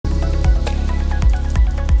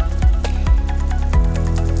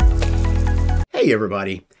Hey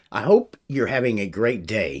everybody, I hope you're having a great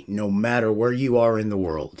day no matter where you are in the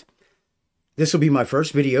world. This will be my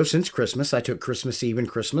first video since Christmas. I took Christmas Eve and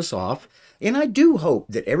Christmas off, and I do hope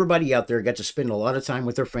that everybody out there got to spend a lot of time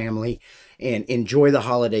with their family and enjoy the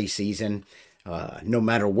holiday season. No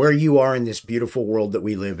matter where you are in this beautiful world that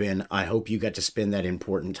we live in, I hope you got to spend that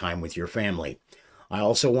important time with your family. I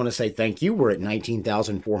also want to say thank you. We're at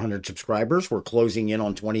 19,400 subscribers. We're closing in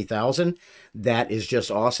on 20,000. That is just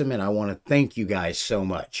awesome, and I want to thank you guys so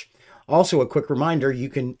much. Also, a quick reminder, you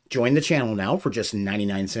can join the channel now for just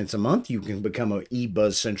 99 cents a month. You can become an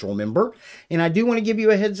eBuzz Central member. And I do want to give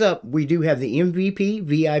you a heads up. We do have the MVP,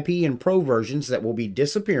 VIP, and Pro versions that will be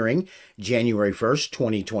disappearing January 1st,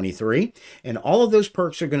 2023. And all of those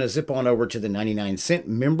perks are going to zip on over to the 99-cent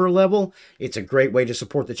member level. It's a great way to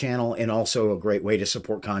support the channel and also a great way to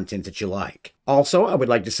support content that you like. Also, I would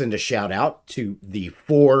like to send a shout out to the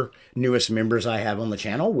 4 newest members I have on the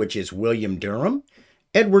channel, which is William Durham,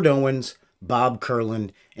 Edward Owens, Bob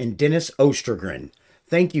Curlin, and Dennis Ostergren.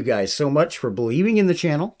 Thank you guys so much for believing in the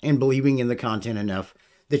channel and believing in the content enough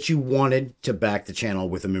that you wanted to back the channel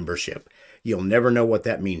with a membership. You'll never know what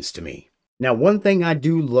that means to me. Now, one thing I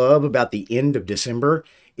do love about the end of December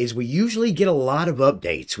is we usually get a lot of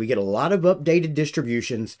updates. We get a lot of updated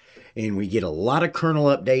distributions, and we get a lot of kernel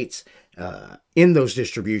updates in those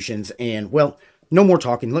distributions. And, well, no more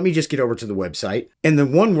talking. Let me just get over to the website. And the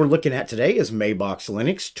one we're looking at today is Mabox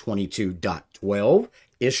Linux 22.12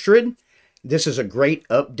 Istrid. This is a great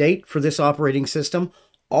update for this operating system.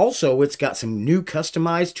 Also, it's got some new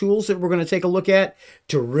customized tools that we're going to take a look at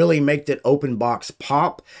to really make that Openbox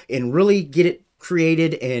pop and really get it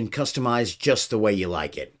created and customized just the way you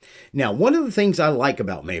like it. Now, one of the things I like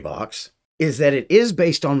about Mabox is that it is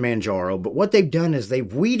based on Manjaro, but what they've done is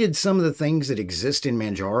they've weeded some of the things that exist in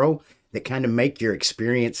Manjaro that kind of make your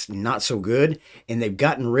experience not so good, and they've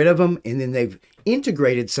gotten rid of them, and then they've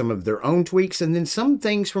integrated some of their own tweaks and then some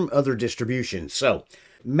things from other distributions. So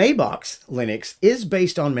Mabox Linux is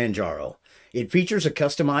based on Manjaro. It features a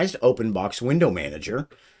customized Openbox window manager,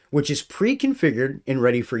 which is pre-configured and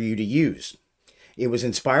ready for you to use. It was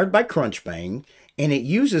inspired by Crunchbang, and it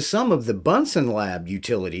uses some of the Bunsen Lab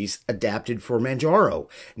utilities adapted for Manjaro.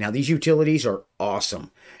 Now, these utilities are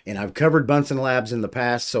awesome, and I've covered Bunsen Labs in the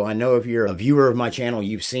past, so I know if you're a viewer of my channel,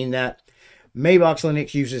 you've seen that. Mabox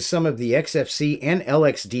Linux uses some of the XFCE and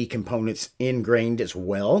LXDE components ingrained as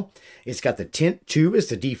well. It's got the Tint 2 as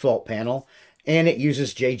the default panel, and it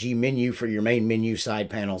uses JG Menu for your main menu,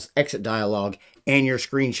 side panels, exit dialog, and your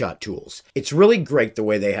screenshot tools. It's really great the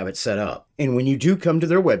way they have it set up. And when you do come to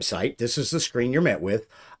their website, this is the screen you're met with.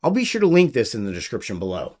 I'll be sure to link this in the description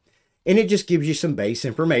below. And it just gives you some base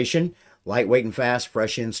information: lightweight and fast,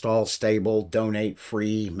 fresh install, stable, donate,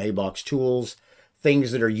 free, Mabox tools,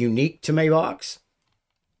 things that are unique to Mabox.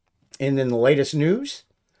 And then the latest news.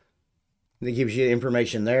 That gives you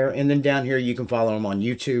information there. And then down here, you can follow them on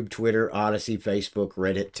YouTube, Twitter, Odyssey, Facebook,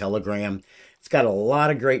 Reddit, Telegram. It's got a lot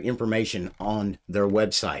of great information on their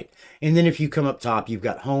website. And then if you come up top, you've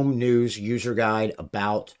got home, news, user guide,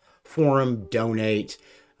 about, forum, donate,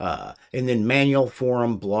 and then manual,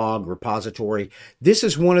 forum, blog, repository. This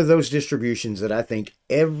is one of those distributions that I think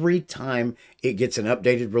every time it gets an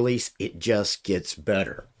updated release, it just gets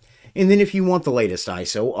better. And then if you want the latest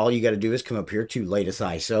ISO, all you got to do is come up here to latest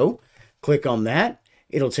ISO. Click on that.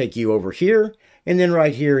 It'll take you over here. And then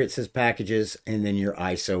right here, it says packages. And then your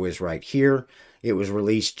ISO is right here. It was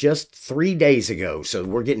released just 3 days ago. So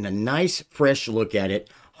we're getting a nice fresh look at it,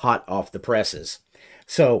 hot off the presses.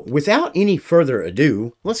 So without any further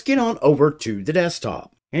ado, let's get on over to the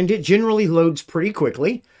desktop. And it generally loads pretty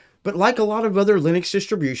quickly. But like a lot of other Linux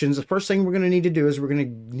distributions, the first thing we're going to need to do is we're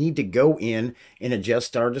going to need to go in and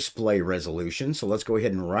adjust our display resolution. So let's go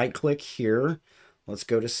ahead and right click here. Let's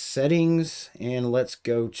go to settings and let's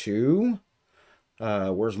go to,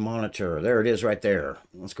 where's monitor? There it is right there.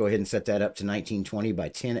 Let's go ahead and set that up to 1920 by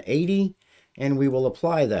 1080 and we will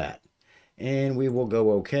apply that. And we will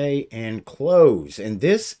go OK and close. And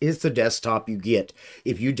this is the desktop you get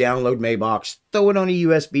if you download Mabox, throw it on a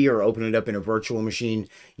USB or open it up in a virtual machine.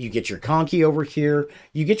 You get your conky over here.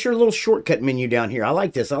 You get your little shortcut menu down here. I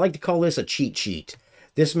like this. I like to call this a cheat sheet.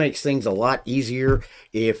 This makes things a lot easier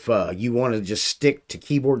if you want to just stick to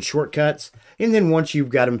keyboard shortcuts. And then once you've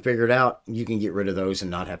got them figured out, you can get rid of those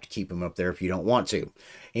and not have to keep them up there if you don't want to.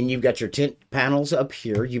 And you've got your tint panels up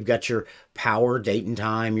here. You've got your power, date and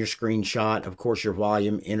time, your screenshot, of course, your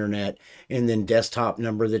volume, internet, and then desktop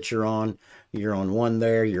number that you're on. You're on 1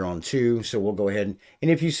 there, you're on 2. So we'll go ahead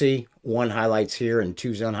and if you see 1 highlights here and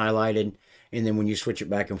 2's unhighlighted, and then when you switch it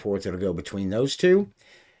back and forth, it'll go between those 2.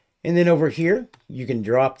 And then over here, you can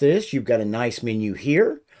drop this. You've got a nice menu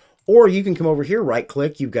here. Or you can come over here, right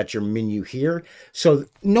click, you've got your menu here. So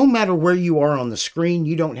no matter where you are on the screen,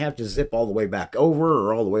 you don't have to zip all the way back over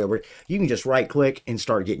or all the way over. You can just right click and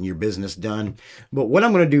start getting your business done. But what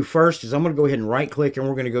I'm going to do first is I'm going to go ahead and right click, and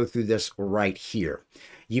we're going to go through this right here.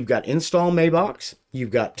 You've got install Mabox,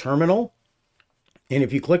 you've got terminal. And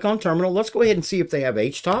if you click on terminal, let's go ahead and see if they have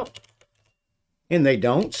HTOP. And they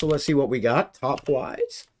don't. So let's see what we got top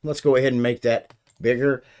wise. Let's go ahead and make that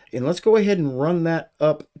bigger. And let's go ahead and run that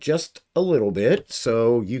up just a little bit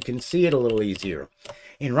so you can see it a little easier.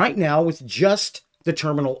 And right now, with just the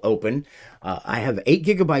terminal open, I have 8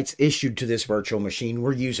 gigabytes issued to this virtual machine.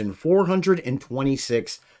 We're using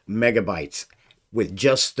 426 megabytes with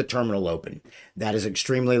just the terminal open. That is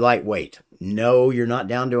extremely lightweight. No, you're not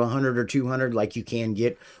down to 100 or 200 like you can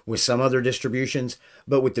get with some other distributions.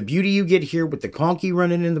 But with the beauty you get here with the Conky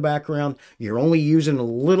running in the background, you're only using a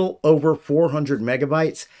little over 400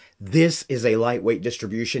 megabytes. This is a lightweight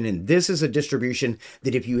distribution, and this is a distribution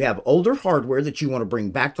that if you have older hardware that you want to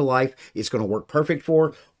bring back to life, it's going to work perfect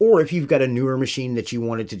for. Or if you've got a newer machine that you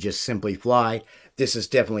wanted to just simply fly, this is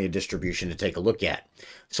definitely a distribution to take a look at.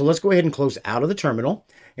 So let's go ahead and close out of the terminal,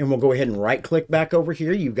 and we'll go ahead and right click back over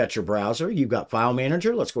here. You've got your browser, you've got file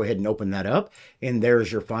manager. Let's go ahead and open that up, and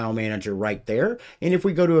there's your file manager right there. And if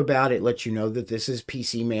we go to about, it lets you know that this is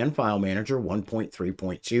PC Man File Manager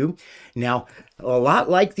 1.3.2. Now, a lot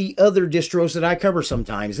like the other distros that I cover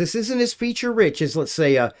sometimes, this isn't as feature rich as, let's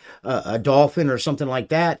say, a Dolphin or something like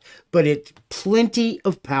that, but it's plenty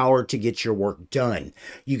of power to get your work done.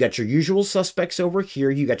 You got your usual suspects over here,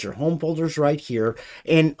 you got your home folders right here,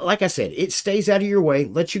 and like I said, it stays out of your way,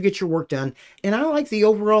 lets you get your work done, and I like the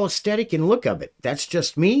overall aesthetic and look of it. That's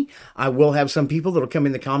just me. I will have some people that'll come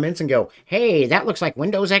in the comments and go, hey, that looks like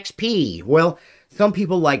Windows XP. Well, some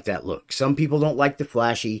people like that look. Some people don't like the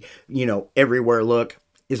flashy, everywhere look.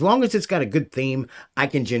 As long as it's got a good theme, I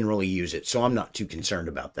can generally use it, so I'm not too concerned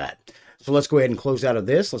about that. So let's go ahead and close out of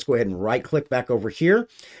this. Let's go ahead and right click back over here.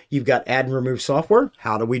 You've got add and remove software.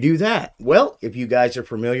 How do we do that? Well, if you guys are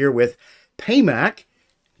familiar with PayMac,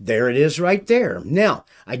 there it is right there. Now,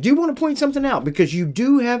 I do want to point something out because you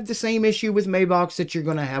do have the same issue with Mabox that you're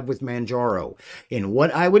going to have with Manjaro. And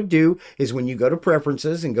what I would do is when you go to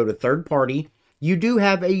preferences and go to third party, you do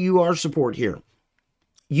have AUR support here.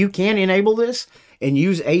 You can enable this and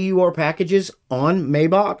use AUR packages on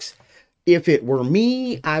Mabox. If it were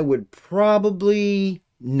me, I would probably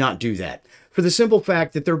not do that. For the simple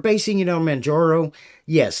fact that they're basing it on Manjaro.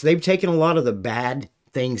 Yes, they've taken a lot of the bad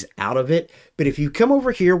things out of it. But if you come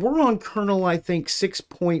over here, we're on kernel, I think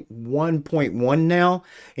 6.1.1 now.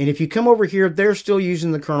 And if you come over here, they're still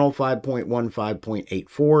using the kernel 5.1,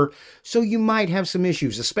 5.84. So you might have some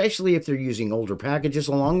issues, especially if they're using older packages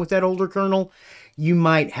along with that older kernel. You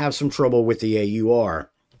might have some trouble with the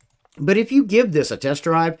AUR. But if you give this a test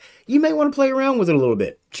drive, you may want to play around with it a little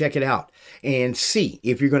bit. Check it out and see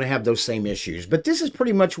if you're going to have those same issues. But this is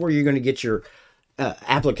pretty much where you're going to get your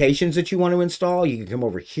applications that you want to install. You can come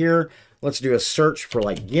over here. Let's do a search for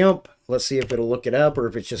like GIMP. Let's see if it'll look it up or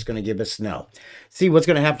if it's just going to give us no. See, what's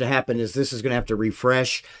going to have to happen is this is going to have to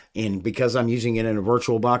refresh. And because I'm using it in a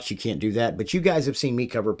virtual box, you can't do that. But you guys have seen me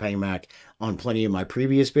cover PayMac on plenty of my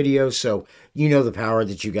previous videos. So you know the power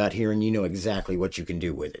that you got here and you know exactly what you can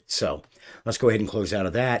do with it. So let's go ahead and close out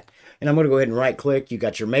of that. And I'm going to go ahead and right click. You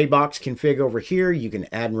got your Mabox config over here. You can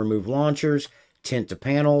add and remove launchers, tint to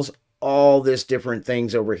panels, all this different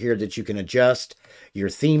things over here that you can adjust. Your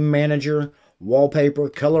theme manager, wallpaper,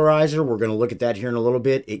 colorizer. We're going to look at that here in a little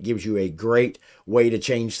bit. It gives you a great way to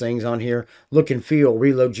change things on here. Look and feel,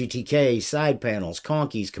 reload GTK, side panels,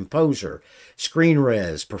 conkeys, composer, screen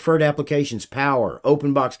res, preferred applications, power,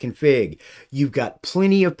 Openbox config. You've got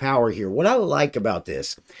plenty of power here. What I like about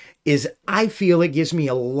this is I feel it gives me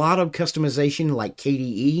a lot of customization like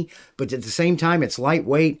KDE, but at the same time, it's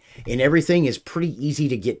lightweight and everything is pretty easy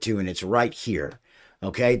to get to, and it's right here.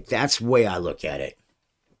 Okay, that's the way I look at it.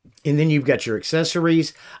 And then you've got your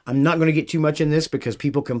accessories. I'm not going to get too much in this because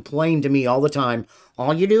people complain to me all the time.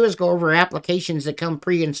 All you do is go over applications that come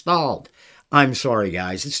pre-installed. I'm sorry,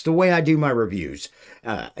 guys. It's the way I do my reviews.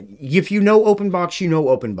 If you know Openbox, you know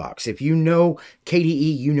Openbox. If you know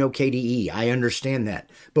KDE, you know KDE. I understand that.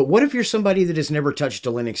 But what if you're somebody that has never touched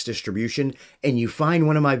a Linux distribution and you find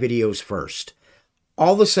one of my videos first?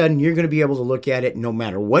 All of a sudden, you're going to be able to look at it no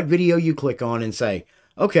matter what video you click on and say,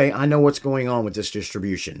 okay, I know what's going on with this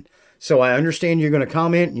distribution. So I understand you're going to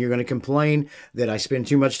comment and you're going to complain that I spend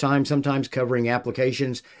too much time sometimes covering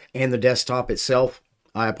applications and the desktop itself.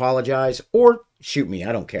 I apologize, or shoot me,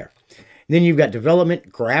 I don't care. Then you've got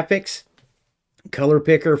development, graphics, color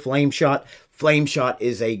picker, Flameshot. Flameshot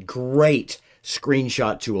is a great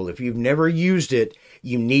screenshot tool. If you've never used it,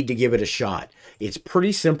 you need to give it a shot. It's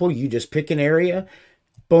pretty simple. You just pick an area,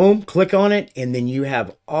 boom, click on it, and then you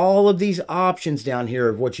have all of these options down here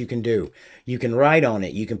of what you can do. You can write on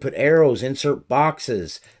it. You can put arrows, insert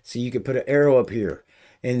boxes. So you could put an arrow up here.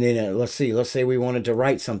 And then let's say we wanted to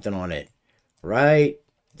write something on it. Right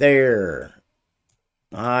there.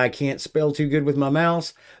 I can't spell too good with my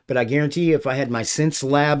mouse, but I guarantee you if I had my Sense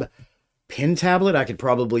Lab pen tablet, I could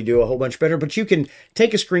probably do a whole bunch better. But you can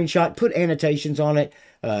take a screenshot, put annotations on it,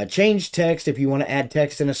 change text if you want to add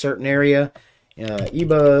text in a certain area.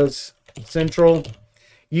 eBuzz Central.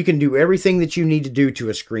 You can do everything that you need to do to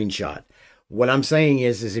a screenshot. What I'm saying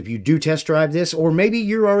is if you do test drive this, or maybe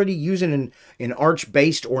you're already using an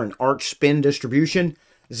Arch-based or an Arch Spin distribution,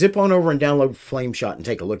 zip on over and download FlameShot and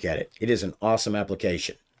take a look at it. It is an awesome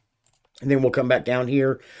application. And then we'll come back down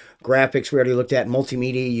here. Graphics, we already looked at.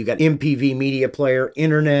 Multimedia, you got MPV media player,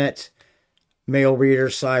 internet, mail reader,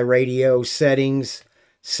 radio, settings,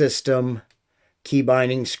 system, key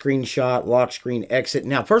binding, screenshot, lock screen, exit.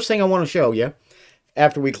 Now, first thing I want to show you,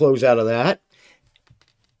 after we close out of that,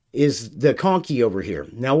 is the Conky over here.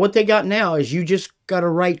 Now, what they got now is you just got to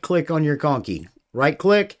right-click on your Conky.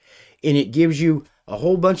 Right-click, and it gives you a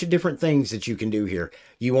whole bunch of different things that you can do here.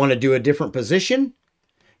 You want to do a different position?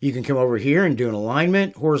 You can come over here and do an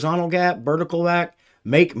alignment, horizontal gap, vertical back,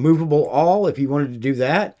 make movable all if you wanted to do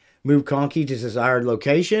that. Move Conky to desired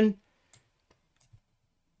location.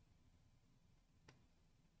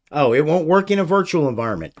 Oh, it won't work in a virtual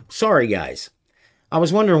environment. Sorry, guys. I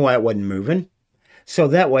was wondering why it wasn't moving. So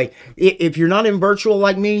that way, if you're not in virtual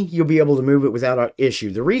like me, you'll be able to move it without an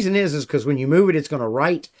issue. The reason is because when you move it, it's going to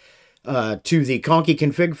write to the Conky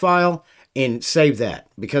config file and save that.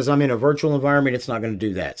 Because I'm in a virtual environment, it's not going to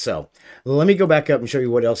do that. So let me go back up and show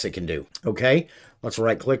you what else it can do. Okay, let's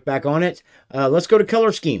right click back on it. Let's go to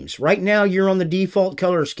color schemes. Right now, you're on the default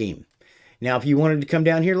color scheme. Now, if you wanted to come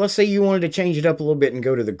down here, let's say you wanted to change it up a little bit and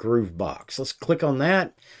go to the groove box. Let's click on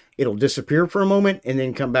that. It'll disappear for a moment and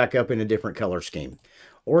then come back up in a different color scheme.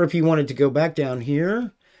 Or if you wanted to go back down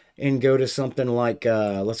here and go to something like,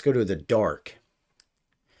 let's go to the dark.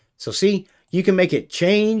 So see, you can make it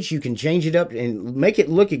change. You can change it up and make it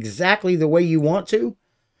look exactly the way you want to.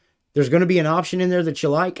 There's going to be an option in there that you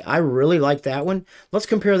like. I really like that one. Let's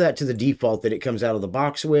compare that to the default that it comes out of the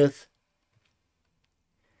box with.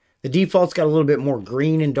 The default's got a little bit more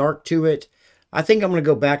green and dark to it. I think I'm going to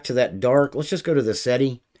go back to that dark. Let's just go to the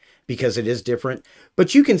setting because it is different.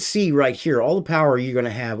 But you can see right here all the power you're going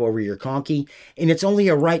to have over your Conky, and it's only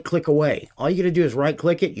a right click away. All you got to do is right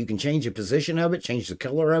click it. You can change the position of it, change the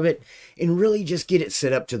color of it, and really just get it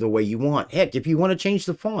set up to the way you want. Heck, if you want to change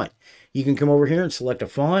the font, you can come over here and select a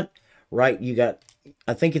font. Right, you got,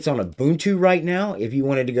 I think it's on Ubuntu right now. If you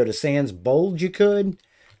wanted to go to Sans Bold, you could.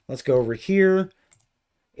 Let's go over here.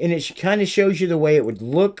 And it kind of shows you the way it would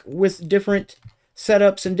look with different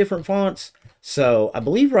setups and different fonts. So I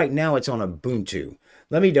believe right now it's on Ubuntu.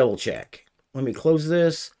 Let me double check. Let me close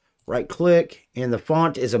this, right click, and the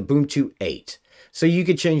font is Ubuntu 8. So you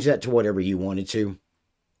could change that to whatever you wanted to.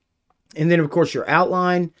 And then of course your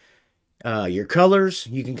outline, your colors,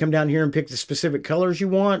 you can come down here and pick the specific colors you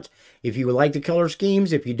want. If you would like the color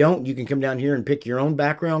schemes, if you don't, you can come down here and pick your own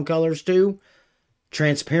background colors too.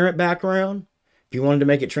 Transparent background. If you wanted to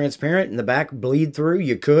make it transparent and the back bleed through,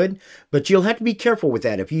 you could. But you'll have to be careful with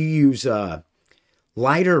that. If you use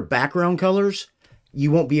lighter background colors,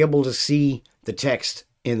 you won't be able to see the text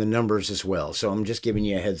in the numbers as well. So I'm just giving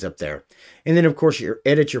you a heads up there. And then, of course, you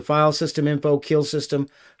edit your file system info, kill system,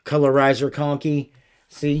 colorizer, Conky.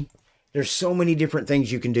 See, there's so many different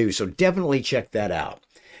things you can do. So definitely check that out.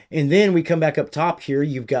 And then we come back up top here.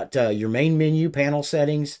 You've got your main menu, panel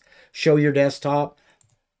settings, show your desktop.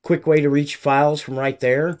 Quick way to reach files from right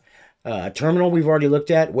there. Terminal we've already looked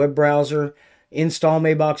at. Web browser. Install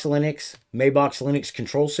Mabox Linux. Mabox Linux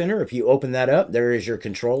Control Center. If you open that up, there is your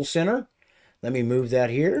control center. Let me move that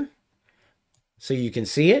here so you can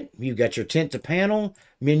see it. You've got your tint to panel,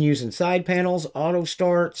 menus and side panels, auto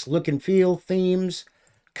starts, look and feel, themes,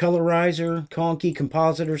 colorizer, Conky,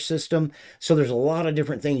 compositor system. So there's a lot of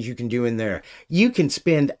different things you can do in there. You can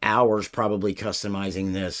spend hours probably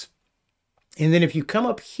customizing this. And then if you come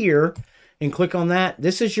up here and click on that,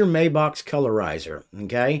 this is your Mabox colorizer,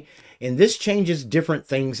 okay? And this changes different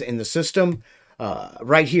things in the system.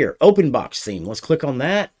 Right here, Openbox theme. Let's click on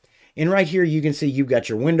that. And right here, you can see you've got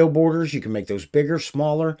your window borders. You can make those bigger,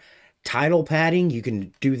 smaller. Title padding, you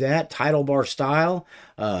can do that. Title bar style.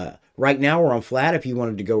 Right now, we're on flat. If you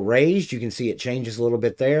wanted to go raised, you can see it changes a little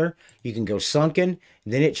bit there. You can go sunken.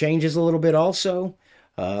 Then it changes a little bit also.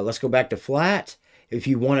 Let's go back to flat. If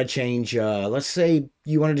you want to change, let's say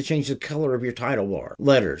you wanted to change the color of your title bar.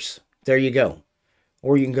 Letters. There you go.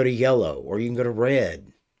 or you can go to yellow, or you can go to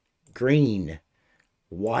red, green,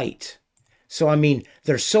 white. So, I mean,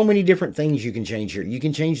 there's so many different things you can change here. You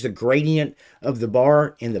can change the gradient of the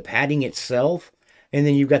bar and the padding itself. And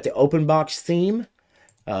then you've got the Openbox theme.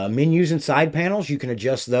 Menus and side panels, you can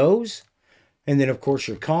adjust those. And then, of course,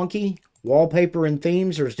 your conky, wallpaper and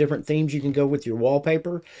themes. There's different themes you can go with your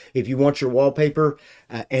wallpaper. If you want your wallpaper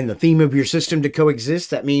and the theme of your system to coexist,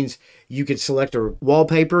 that means you could select a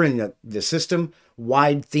wallpaper and the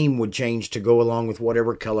system-wide theme would change to go along with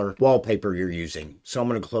whatever color wallpaper you're using. So I'm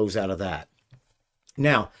going to close out of that.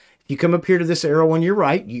 Now, if you come up here to this arrow on your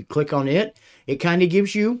right, you click on it. It kind of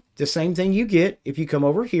gives you the same thing you get if you come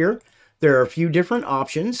over here. There are a few different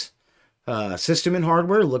options. System and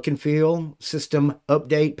hardware, look and feel, system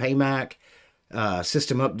update, PayMac,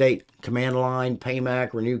 system update, command line,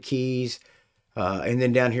 PayMac, renew keys, and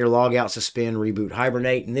then down here, log out, suspend, reboot,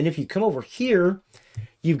 hibernate. And then if you come over here,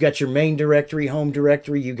 you've got your main directory, home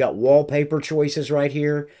directory. You've got wallpaper choices right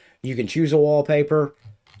here. You can choose a wallpaper,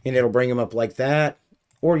 and it'll bring them up like that.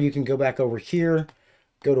 Or you can go back over here,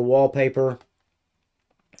 go to wallpaper,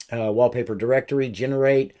 wallpaper directory,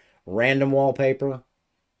 generate, random wallpaper,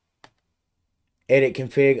 edit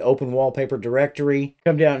config, open wallpaper directory.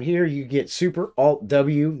 Come down here, you get Super Alt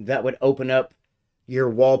W. That would open up your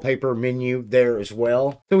wallpaper menu there as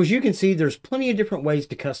well. So as you can see, there's plenty of different ways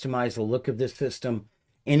to customize the look of this system,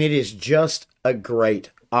 and it is just a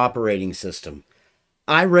great operating system.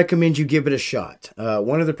 I recommend you give it a shot.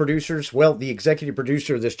 One of the producers, well, the executive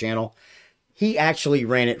producer of this channel, he actually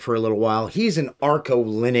ran it for a little while. He's an Arco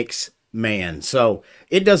Linux man, so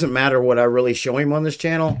it doesn't matter what I really show him on this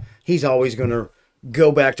channel. He's always going to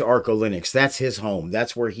go back to Arco Linux. That's his home.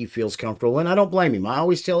 That's where he feels comfortable, and I don't blame him. I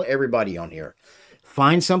always tell everybody on here,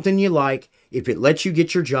 find something you like. If it lets you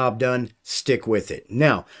get your job done, stick with it.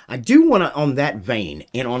 Now, I do want to, on that vein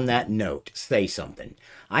and on that note, say something.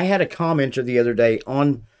 I had a commenter the other day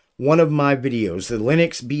on one of my videos, the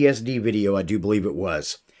Linux BSD video, I do believe it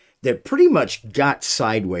was, that pretty much got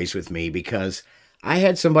sideways with me because I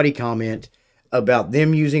had somebody comment about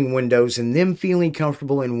them using Windows and them feeling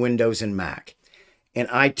comfortable in Windows and Mac. And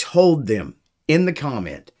I told them in the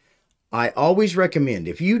comment, I always recommend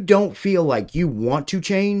if you don't feel like you want to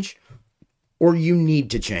change or you need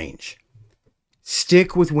to change,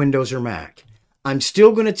 stick with Windows or Mac. I'm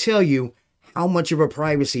still going to tell you how much of a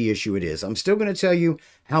privacy issue it is. I'm still going to tell you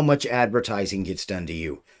how much advertising gets done to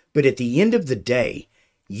you. But at the end of the day,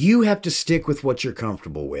 you have to stick with what you're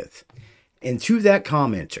comfortable with. And to that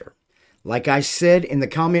commenter, like I said in the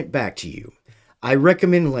comment back to you, I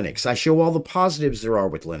recommend Linux. I show all the positives there are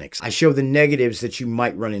with Linux. I show the negatives that you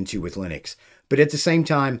might run into with Linux. But at the same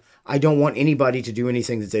time, I don't want anybody to do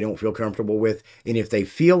anything that they don't feel comfortable with. And if they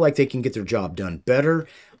feel like they can get their job done better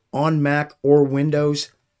on Mac or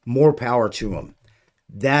Windows, more power to them.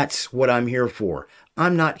 That's what I'm here for.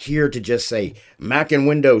 I'm not here to just say, Mac and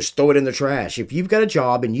Windows, throw it in the trash. If you've got a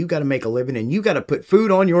job and you've got to make a living and you've got to put food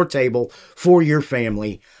on your table for your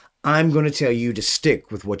family, I'm going to tell you to stick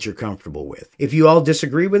with what you're comfortable with. If you all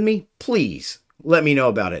disagree with me, please let me know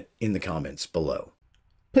about it in the comments below.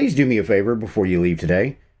 Please do me a favor before you leave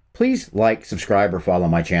today. Please like, subscribe, or follow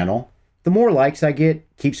my channel. The more likes I get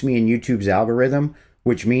keeps me in YouTube's algorithm,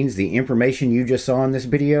 which means the information you just saw in this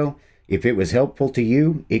video, if it was helpful to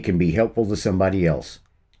you, it can be helpful to somebody else.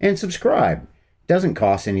 And subscribe. Doesn't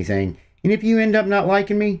cost anything. And if you end up not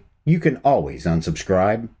liking me, you can always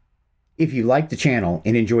unsubscribe. If you like the channel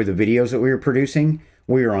and enjoy the videos that we are producing,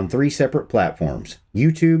 we are on 3 separate platforms,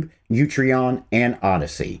 YouTube, Utreon, and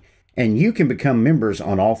Odyssey. And you can become members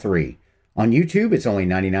on all 3. On YouTube, it's only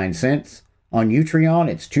 99 cents. On Utreon,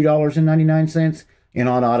 it's $2.99. And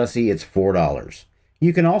on Odyssey, it's $4.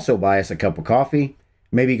 You can also buy us a cup of coffee,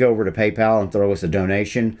 maybe go over to PayPal and throw us a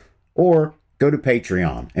donation, or go to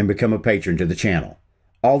Patreon and become a patron to the channel.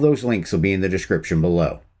 All those links will be in the description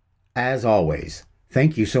below. As always,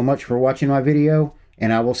 thank you so much for watching my video,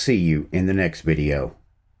 and I will see you in the next video.